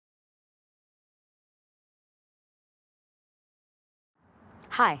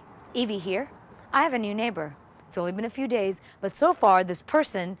Hi, Evie here. I have a new neighbor. It's only been a few days, but so far this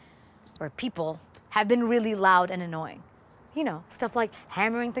person, or people, have been really loud and annoying. You know, stuff like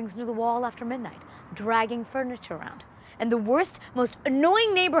hammering things into the wall after midnight, dragging furniture around, and the worst, most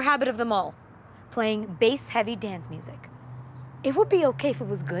annoying neighbor habit of them all, playing bass-heavy dance music. It would be okay if it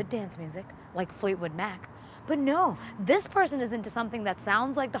was good dance music, like Fleetwood Mac, but no, this person is into something that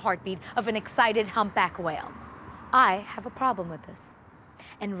sounds like the heartbeat of an excited humpback whale. I have a problem with this.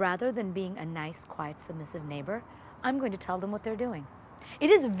 And rather than being a nice, quiet, submissive neighbor, I'm going to tell them what they're doing.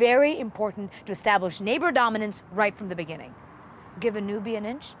 It is very important to establish neighbor dominance right from the beginning. Give a newbie an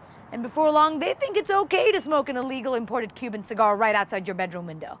inch, and before long, they think it's okay to smoke an illegal imported Cuban cigar right outside your bedroom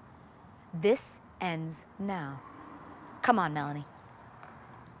window. This ends now. Come on, Melanie.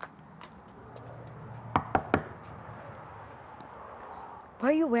 Why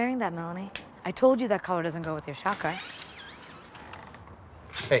are you wearing that, Melanie? I told you that color doesn't go with your chakra.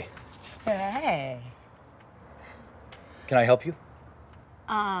 Hey. Hey. Can I help you?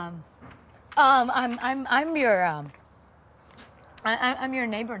 I'm your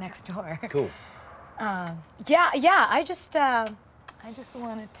neighbor next door. Cool. Yeah. I just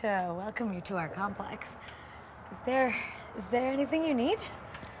wanted to welcome you to our complex. Is there anything you need?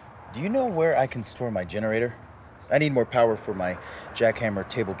 Do you know where I can store my generator? I need more power for my jackhammer,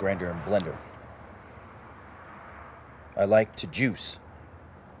 table grinder, and blender. I like to juice.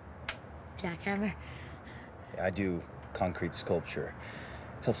 Jackhammer? I do concrete sculpture.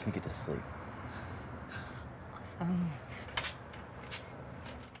 Helps me get to sleep. Awesome.